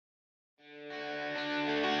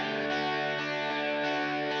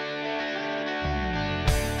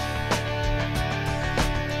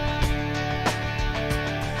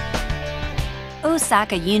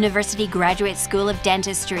Osaka University Graduate School of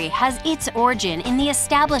Dentistry has its origin in the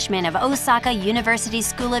establishment of Osaka University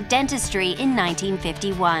School of Dentistry in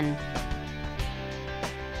 1951.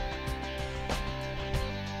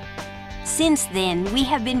 Since then, we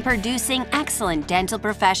have been producing excellent dental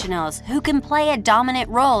professionals who can play a dominant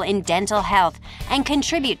role in dental health and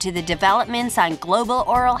contribute to the developments on global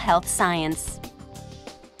oral health science.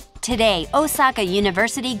 Today, Osaka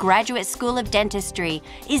University Graduate School of Dentistry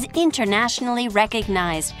is internationally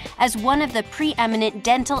recognized as one of the preeminent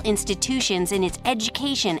dental institutions in its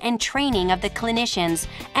education and training of the clinicians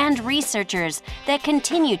and researchers that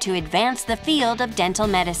continue to advance the field of dental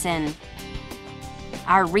medicine.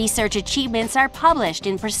 Our research achievements are published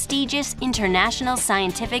in prestigious international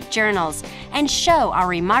scientific journals and show our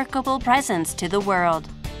remarkable presence to the world.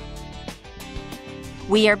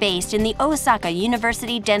 We are based in the Osaka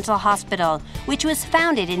University Dental Hospital, which was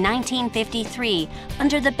founded in 1953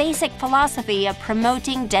 under the basic philosophy of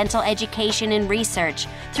promoting dental education and research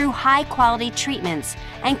through high-quality treatments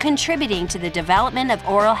and contributing to the development of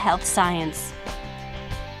oral health science.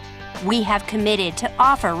 We have committed to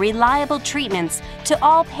offer reliable treatments to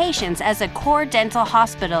all patients as a core dental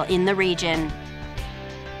hospital in the region.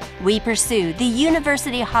 We pursue the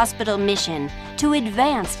University Hospital mission to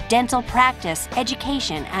advance dental practice,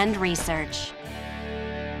 education, and research.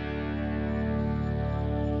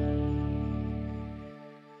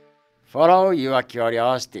 Follow your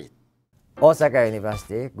curiosity. Osaka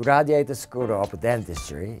University Graduate School of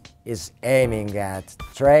Dentistry is aiming at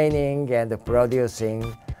training and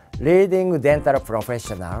producing leading dental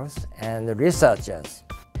professionals and researchers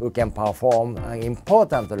who can perform an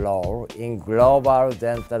important role in global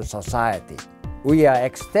dental society. We are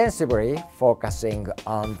extensively focusing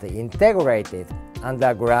on the integrated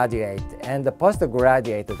undergraduate and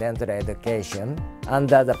postgraduate dental education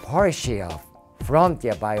under the policy of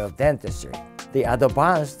frontier biodentistry, the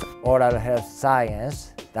advanced oral health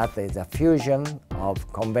science that is a fusion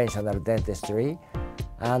of conventional dentistry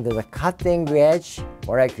and the cutting-edge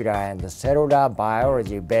molecular and cellular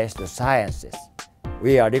biology-based sciences.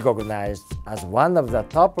 We are recognized as one of the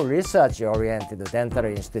top research-oriented dental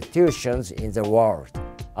institutions in the world.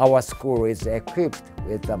 Our school is equipped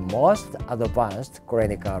with the most advanced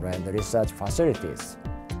clinical and research facilities.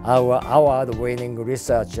 Our award-winning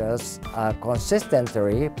researchers are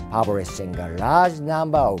consistently publishing a large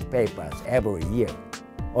number of papers every year.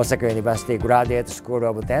 Osaka University Graduate School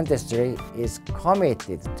of Dentistry is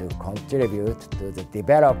committed to contribute to the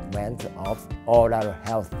development of oral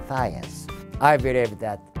health science. I believe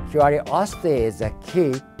that curiosity is a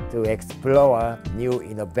key to explore new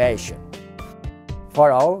innovation.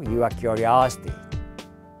 Follow your curiosity.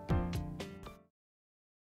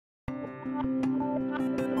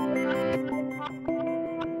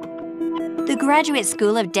 The Graduate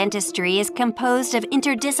School of Dentistry is composed of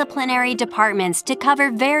interdisciplinary departments to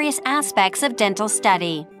cover various aspects of dental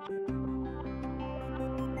study.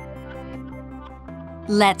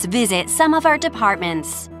 Let's visit some of our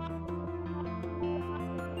departments.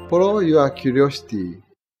 Follow your curiosity.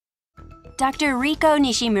 Dr. Riko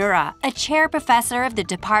Nishimura, a chair professor of the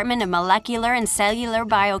Department of Molecular and Cellular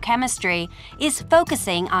Biochemistry, is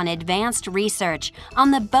focusing on advanced research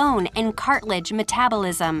on the bone and cartilage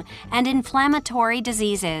metabolism and inflammatory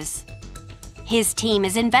diseases. His team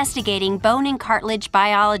is investigating bone and cartilage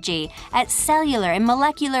biology at cellular and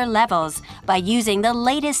molecular levels by using the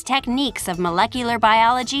latest techniques of molecular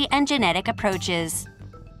biology and genetic approaches.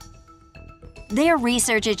 Their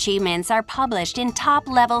research achievements are published in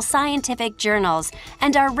top-level scientific journals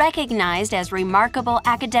and are recognized as remarkable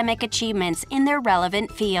academic achievements in their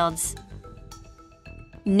relevant fields.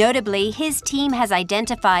 Notably, his team has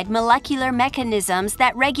identified molecular mechanisms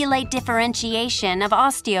that regulate differentiation of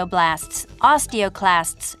osteoblasts,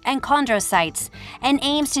 osteoclasts, and chondrocytes, and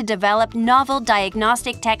aims to develop novel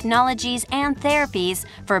diagnostic technologies and therapies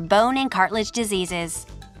for bone and cartilage diseases.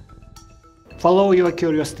 Follow your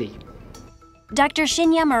curiosity. Dr.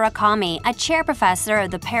 Shinya Murakami, a chair professor of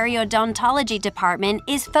the Periodontology Department,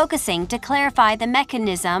 is focusing to clarify the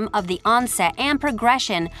mechanism of the onset and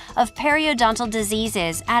progression of periodontal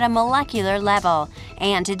diseases at a molecular level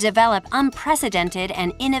and to develop unprecedented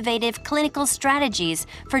and innovative clinical strategies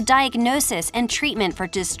for diagnosis and treatment for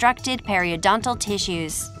destructed periodontal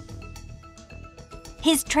tissues.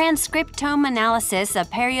 His transcriptome analysis of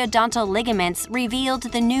periodontal ligaments revealed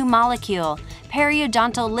the new molecule,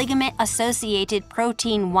 periodontal ligament-associated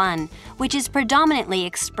protein 1, which is predominantly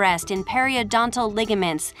expressed in periodontal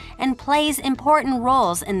ligaments and plays important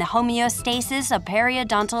roles in the homeostasis of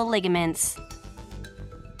periodontal ligaments.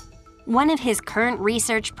 One of his current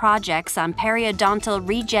research projects on periodontal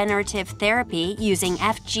regenerative therapy using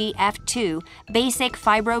FGF2, basic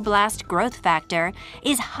fibroblast growth factor,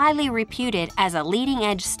 is highly reputed as a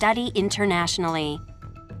leading-edge study internationally.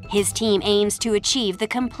 His team aims to achieve the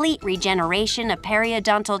complete regeneration of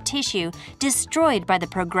periodontal tissue destroyed by the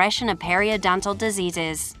progression of periodontal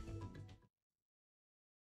diseases.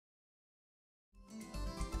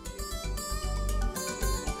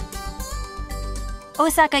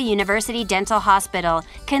 Osaka University Dental Hospital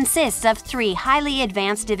consists of 3 highly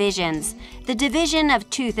advanced divisions: the Division of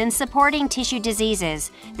Tooth and Supporting Tissue Diseases,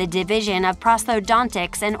 the Division of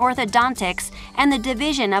Prosthodontics and Orthodontics, and the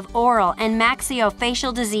Division of Oral and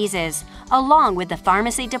Maxillofacial Diseases, along with the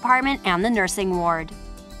Pharmacy Department and the Nursing Ward.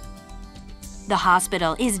 The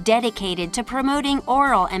hospital is dedicated to promoting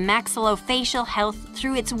oral and maxillofacial health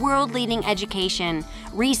through its world-leading education,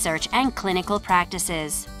 research, and clinical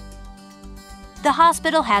practices. The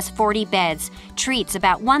hospital has 40 beds, treats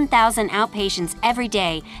about 1,000 outpatients every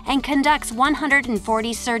day, and conducts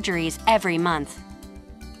 140 surgeries every month.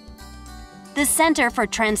 The Center for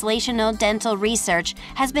Translational Dental Research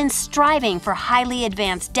has been striving for highly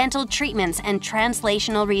advanced dental treatments and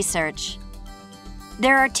translational research.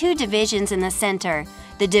 There are 2 divisions in the center: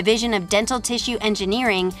 the Division of Dental Tissue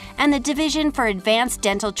Engineering and the Division for Advanced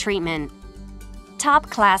Dental Treatment.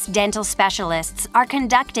 Top-class dental specialists are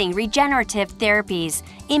conducting regenerative therapies,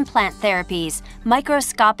 implant therapies,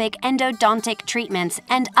 microscopic endodontic treatments,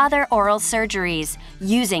 and other oral surgeries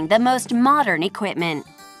using the most modern equipment.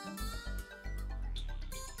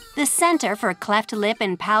 The Center for Cleft Lip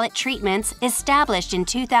and Palate Treatments, established in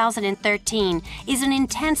 2013, is an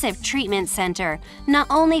intensive treatment center not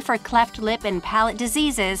only for cleft lip and palate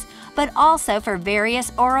diseases, but also for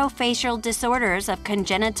various orofacial disorders of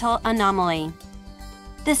congenital anomaly.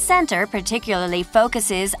 The center particularly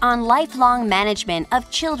focuses on lifelong management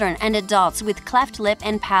of children and adults with cleft lip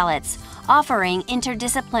and palates, offering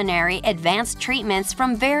interdisciplinary advanced treatments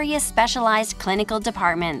from various specialized clinical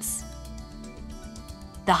departments.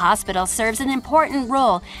 The hospital serves an important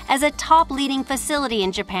role as a top leading facility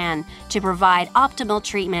in Japan to provide optimal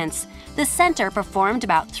treatments. The center performed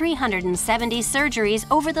about 370 surgeries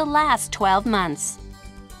over the last 12 months.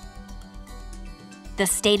 The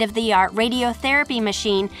state-of-the-art radiotherapy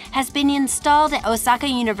machine has been installed at Osaka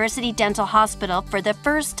University Dental Hospital for the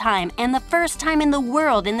first time, and the first time in the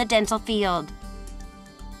world in the dental field.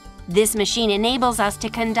 This machine enables us to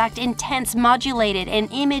conduct intense modulated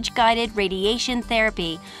and image-guided radiation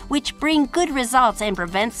therapy, which bring good results and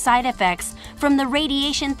prevent side effects from the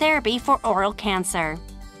radiation therapy for oral cancer.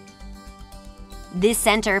 This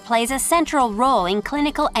center plays a central role in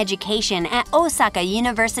clinical education at Osaka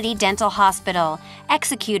University Dental Hospital,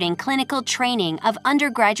 executing clinical training of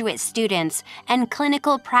undergraduate students and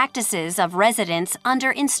clinical practices of residents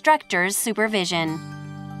under instructors' supervision.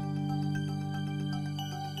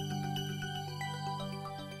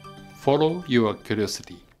 Follow your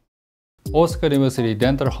curiosity. Osaka University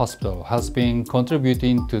Dental Hospital has been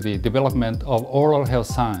contributing to the development of oral health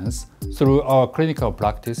science through our clinical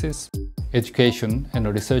practices, education, and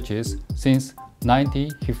researches since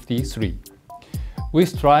 1953. We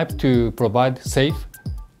strive to provide safe,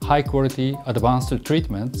 high-quality, advanced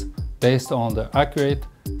treatments based on the accurate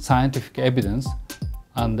scientific evidence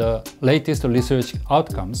and the latest research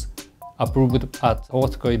outcomes approved at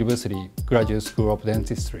Osaka University Graduate School of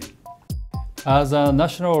Dentistry. As a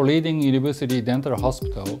national leading university dental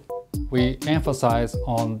hospital, we emphasize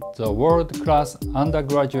on the world-class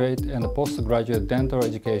undergraduate and postgraduate dental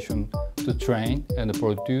education to train and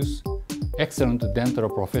produce excellent dental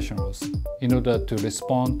professionals in order to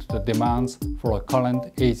respond to the demands for a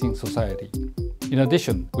current aging society. In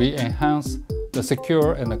addition, we enhance the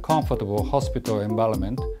secure and comfortable hospital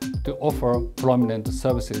environment to offer prominent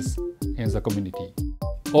services in the community.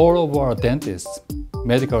 All of our dentists,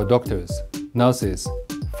 medical doctors, nurses,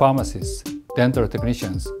 pharmacists, dental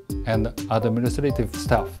technicians, and administrative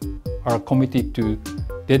staff are committed to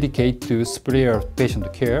dedicate to superior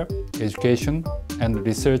patient care, education, and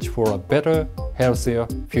research for a better, healthier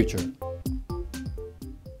future.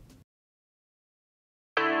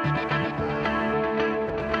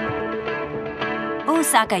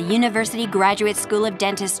 Osaka University Graduate School of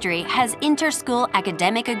Dentistry has inter-school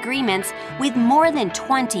academic agreements with more than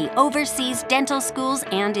 20 overseas dental schools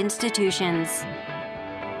and institutions.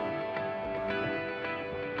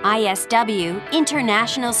 ISW,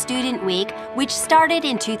 International Student Week, which started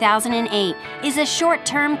in 2008, is a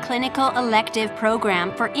short-term clinical elective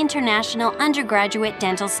program for international undergraduate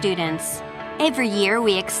dental students. Every year,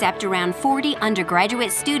 we accept around 40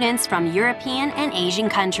 undergraduate students from European and Asian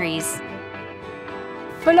countries.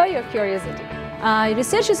 Follow your curiosity.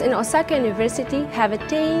 Researchers in Osaka University have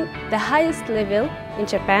attained the highest level in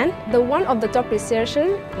Japan, one of the top research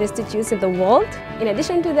institutes in the world. In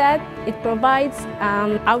addition to that, it provides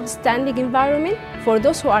outstanding environment for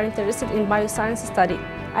those who are interested in bioscience study.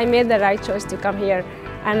 I made the right choice to come here,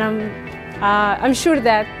 and I'm sure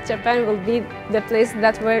that Japan will be the place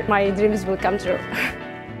where my dreams will come true.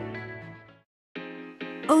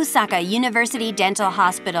 Osaka University Dental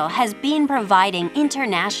Hospital has been providing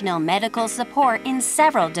international medical support in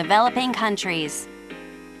several developing countries.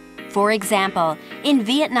 For example, in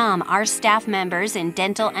Vietnam, our staff members in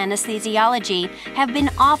dental anesthesiology have been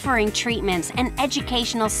offering treatments and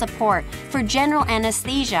educational support for general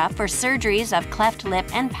anesthesia for surgeries of cleft lip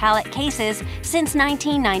and palate cases since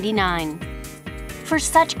 1999. For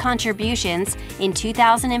such contributions, in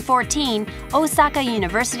 2014, Osaka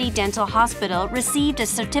University Dental Hospital received a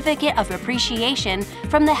Certificate of Appreciation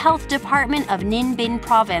from the Health Department of Ninh Binh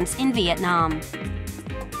Province in Vietnam.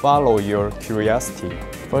 Follow your curiosity.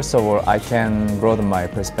 First of all, I can broaden my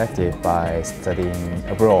perspective by studying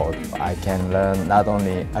abroad. I can learn not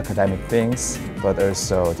only academic things, but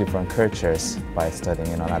also different cultures by studying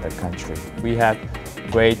in another country. We have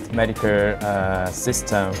great medical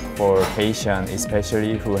system for patients,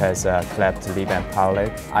 especially who has a cleft lip and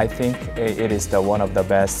palate. I think it is one of the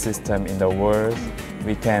best system in the world.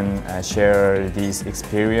 We can share this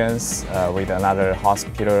experience with another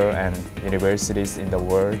hospital and universities in the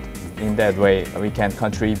world. In that way, we can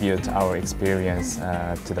contribute our experience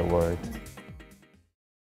to the world.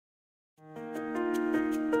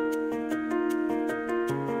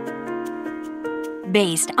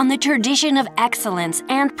 Based on the tradition of excellence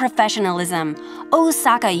and professionalism,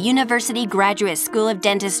 Osaka University Graduate School of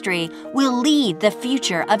Dentistry will lead the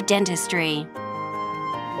future of dentistry.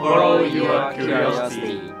 Follow your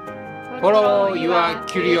curiosity. Follow your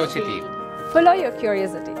curiosity. Follow your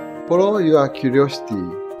curiosity. Follow your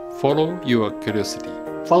curiosity. Follow your curiosity.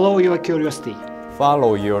 Follow your curiosity.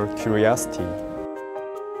 Follow your curiosity.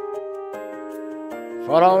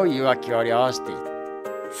 Follow your curiosity.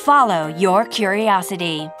 Follow your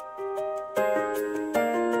curiosity.